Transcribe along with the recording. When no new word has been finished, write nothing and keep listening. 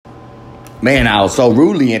Man, I was so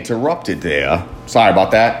rudely interrupted there. Sorry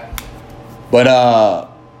about that. But,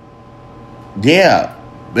 yeah.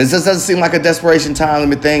 This just doesn't seem like a desperation time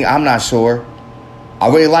limit thing. I'm not sure. I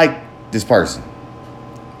really like this person.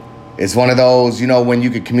 It's one of those, when you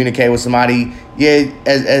can communicate with somebody. Yeah,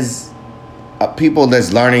 as people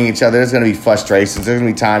that's learning each other, there's going to be frustrations. There's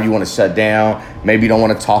going to be time you want to shut down. Maybe you don't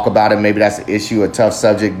want to talk about it. Maybe that's an issue, a tough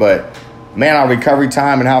subject. But, man, our recovery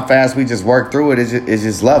time and how fast we just work through it is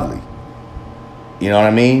just lovely. You know what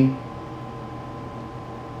I mean?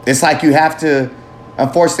 It's like you have to,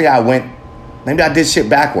 unfortunately, maybe I did shit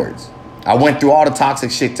backwards. I went through all the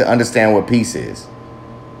toxic shit to understand what peace is.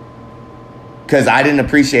 Because I didn't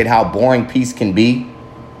appreciate how boring peace can be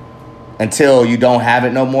until you don't have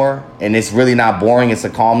it no more. And it's really not boring. It's a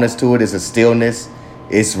calmness to it. It's a stillness.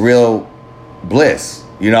 It's real bliss,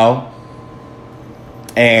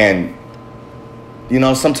 And,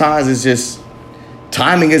 sometimes it's just,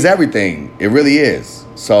 timing is everything. It really is.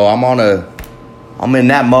 So I'm in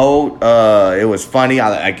that mode. It was funny.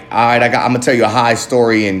 I'm gonna tell you a high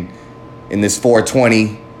story in this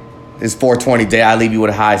 420. This 420 day, I leave you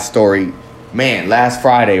with a high story. Man, last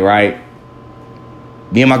Friday, right?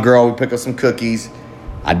 Me and my girl, we pick up some cookies.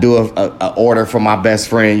 I do a order for my best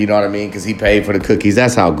friend, you know what I mean? Because he paid for the cookies.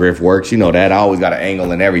 That's how Griff works. You know that. I always got an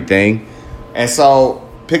angle and everything. And so,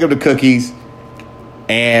 pick up the cookies.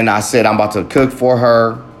 And I said, I'm about to cook for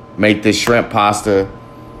her, make this shrimp pasta.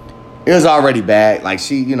 It was already bad. Like,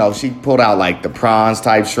 she pulled out, like, the prawns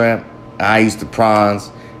type shrimp. I used the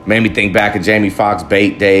prawns. Made me think back of Jamie Foxx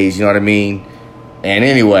bait days, you know what I mean? And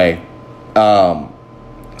anyway,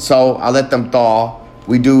 so I let them thaw.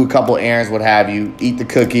 We do a couple errands, what have you. Eat the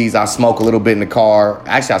cookies. I smoke a little bit in the car.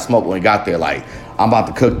 Actually, I smoked when we got there. Like, I'm about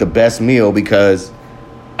to cook the best meal because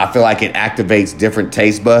I feel like it activates different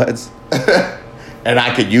taste buds. And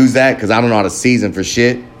I could use that because I don't know how to season for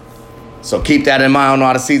shit. So keep that in mind. I don't know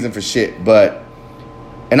how to season for shit.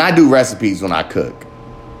 And I do recipes when I cook.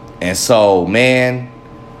 And so, man,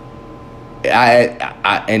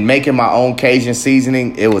 in making my own Cajun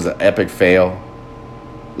seasoning, it was an epic fail.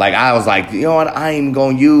 Like, I was like, you know what? I ain't even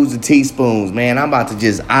going to use the teaspoons, man. I'm about to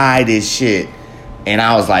just eye this shit. And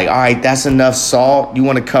I was like, all right, that's enough salt. You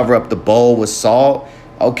want to cover up the bowl with salt?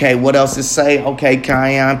 Okay, what else to say? Okay,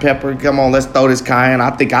 cayenne pepper. Come on, let's throw this cayenne.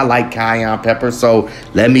 I think I like cayenne pepper, so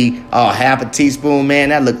let me, half a teaspoon, man.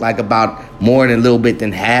 That looked like about more than a little bit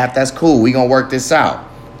than half. That's cool. We gonna work this out.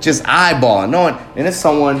 Just eyeballing, knowing. And this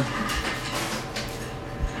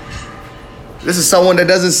is someone that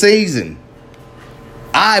doesn't season.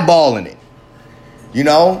 Eyeballing it.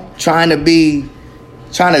 Trying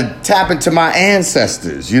to tap into my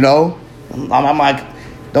ancestors, I'm like,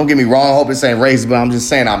 don't get me wrong, I hope this ain't racist, but I'm just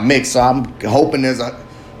saying I'm mixed, so I'm hoping there's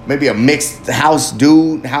maybe a mixed house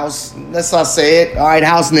dude, let's not say it, all right,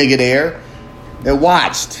 house nigga there that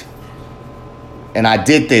watched. And I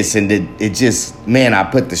did this, and it just, man, I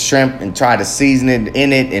put the shrimp and tried to season it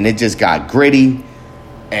in it, and it just got gritty,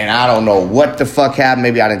 and I don't know what the fuck happened.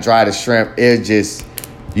 Maybe I didn't dry the shrimp. It just,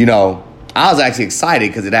 I was actually excited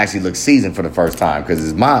because it actually looked seasoned for the first time, because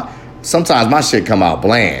sometimes my shit come out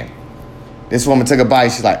bland. This woman took a bite.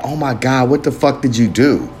 She's like, oh, my God, what the fuck did you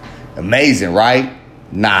do? Amazing, right?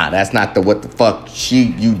 Nah, that's not the what the fuck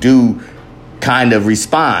you do kind of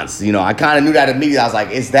response. I kind of knew that immediately. I was like,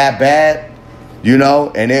 it's that bad?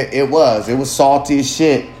 And it was salty as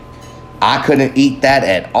shit. I couldn't eat that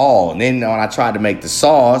at all. And then when I tried to make the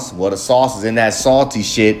sauce, the sauce is in that salty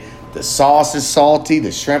shit. The sauce is salty.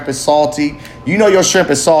 The shrimp is salty. Your shrimp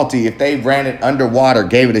is salty if they ran it underwater,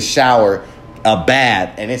 gave it a shower, a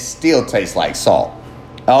bath, and it still tastes like salt.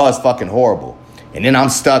 Oh, it's fucking horrible. And then I'm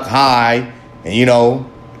stuck high, and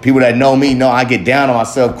people that know me know I get down on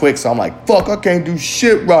myself quick, so I'm like, fuck, I can't do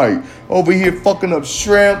shit right. Over here fucking up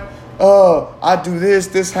shrimp. I do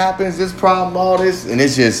this happens, this problem, all this, and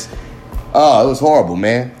it's just, it was horrible,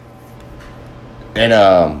 man. And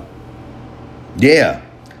yeah,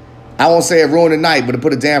 I won't say it ruined the night, but it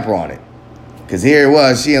put a damper on it. Because here it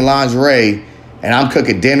was, she in lingerie, and I'm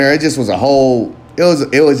cooking dinner. It just was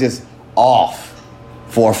it was just off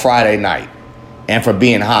for a Friday night and for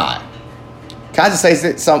being high. Can I just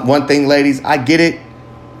say one thing, ladies? I get it.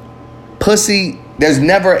 Pussy, there's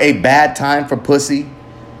never a bad time for pussy.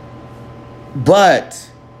 But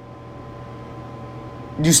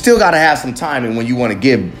you still got to have some timing when you want to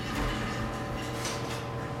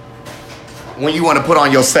put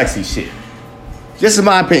on your sexy shit. Just in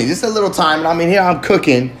my opinion, just a little time. I mean, here I'm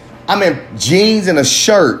cooking. I'm in jeans and a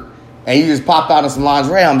shirt, and you just pop out in some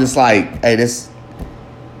lingerie. I'm just like, hey, this,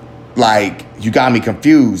 like, you got me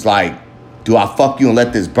confused. Like, do I fuck you and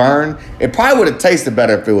let this burn? It probably would have tasted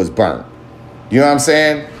better if it was burnt. You know what I'm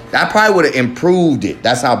saying? That probably would have improved it.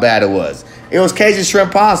 That's how bad it was. It was Cajun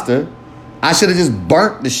shrimp pasta. I should have just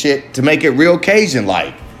burnt the shit to make it real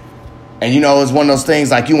Cajun-like. And, you know, it's one of those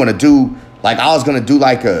things like you want to do, like I was going to do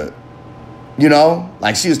like a, you know,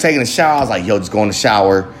 like she was taking a shower. I was like, yo, just go in the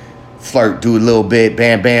shower, flirt, do a little bit,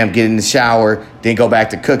 bam, bam, get in the shower, then go back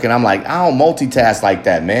to cooking. I'm like, I don't multitask like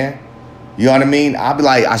that, man. You know what I mean? I'd be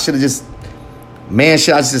like, I should have just, man,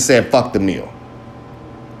 should I just said, fuck the meal.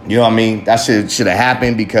 You know what I mean? That should have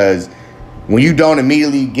happened, because when you don't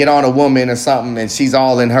immediately get on a woman or something and she's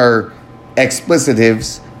all in her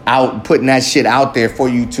explicitives out, putting that shit out there for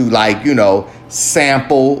you to, like, you know,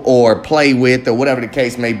 sample or play with or whatever the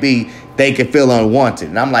case may be, they could feel unwanted.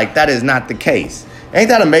 And I'm like, that is not the case. Ain't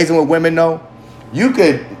that amazing with women, though? You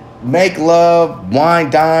could make love, wine,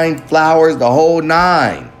 dine, flowers, the whole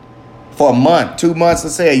nine for a month, 2 months,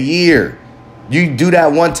 let's say a year. You do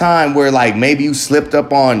that one time where, like, maybe you slipped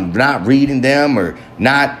up on not reading them or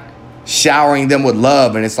not showering them with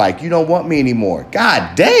love, and it's like, you don't want me anymore.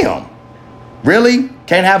 God damn. Really?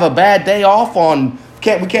 Can't have a bad day off on,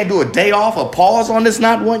 we can't do a day off, a pause on this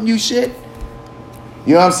not wanting you shit?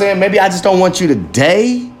 You know what I'm saying? Maybe I just don't want you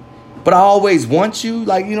today, but I always want you.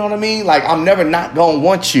 Like, you know what I mean? Like, I'm never not going to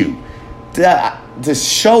want you. To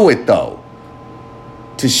show it, though.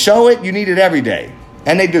 To show it, you need it every day.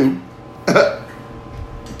 And they do.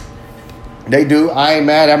 They do. I ain't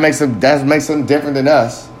mad. That makes them different than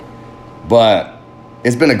us. But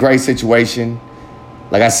it's been a great situation.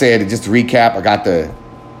 Like I said, just to recap, I got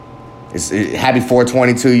happy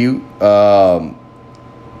 420 to you.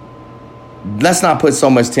 Let's not put so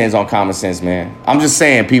much tens on common sense, man. I'm just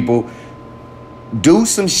saying, people, do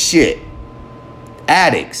some shit.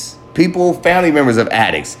 Addicts, people, family members of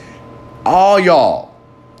addicts, all y'all,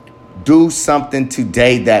 do something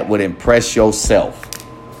today that would impress yourself.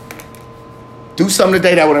 Do something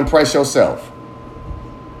today that would impress yourself.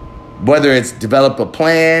 Whether it's develop a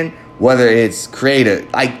plan, whether it's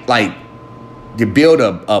create like you build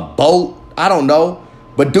a boat, I don't know.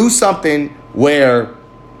 But do something where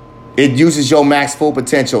it uses your max full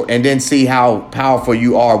potential, and then see how powerful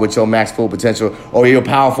you are with your max full potential, or you're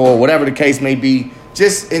powerful, or whatever the case may be.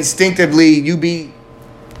 Just instinctively, you be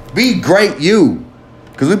great you.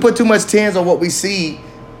 Because we put too much tens on what we see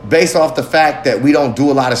based off the fact that we don't do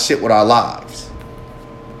a lot of shit with our lives.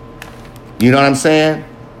 You know what I'm saying?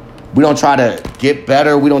 We don't try to get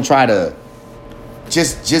better. We don't try to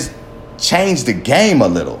just change the game a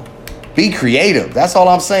little. Be creative. That's all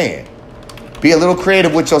I'm saying. Be a little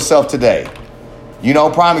creative with yourself today. You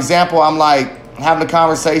know, prime example, I'm like having a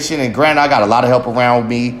conversation, and granted, I got a lot of help around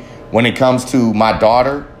me when it comes to my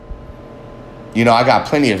daughter. You know, I got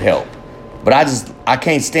plenty of help. But I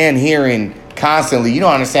can't stand hearing constantly, you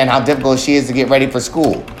don't understand how difficult she is to get ready for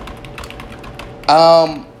school.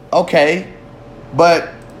 Okay.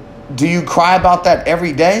 But do you cry about that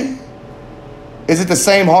every day? Is it the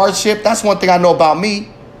same hardship? That's one thing I know about me.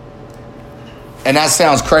 And that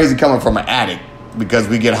sounds crazy coming from an addict, because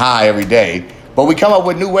we get high every day. But we come up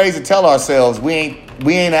with new ways to tell ourselves we ain't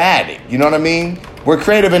an addict. You know what I mean? We're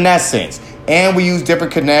creative in that sense. And we use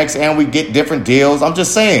different connects, and we get different deals. I'm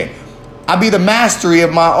just saying, I be the mastery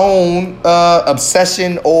of my own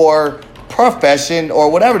obsession or profession, or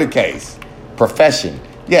whatever the case. Profession.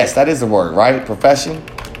 Yes, that is the word, right? Profession.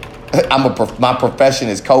 My profession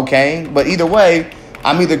is cocaine. But either way,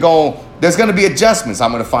 there's going to be adjustments.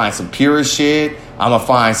 I'm going to find some pure shit. I'm going to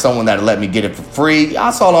find someone that'll let me get it for free.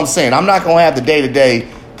 That's all I'm saying. I'm not going to have the day-to-day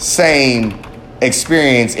same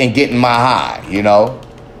experience in getting my high, you know?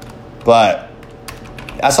 But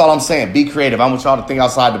that's all I'm saying. Be creative. I want y'all to think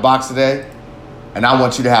outside the box today. And I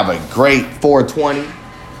want you to have a great 420.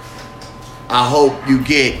 I hope you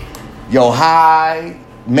get your high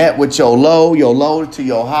met with your low to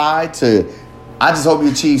your high. I just hope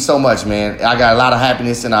you achieve so much, man. I got a lot of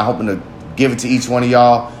happiness, and I'm hoping to give it to each one of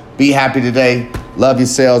y'all. Be happy today. Love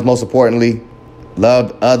yourselves, most importantly.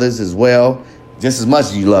 Love others as well, just as much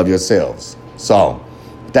as you love yourselves. So,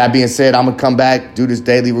 with that being said, I'm going to come back, do this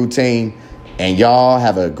daily routine, and y'all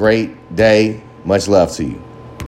have a great day. Much love to you.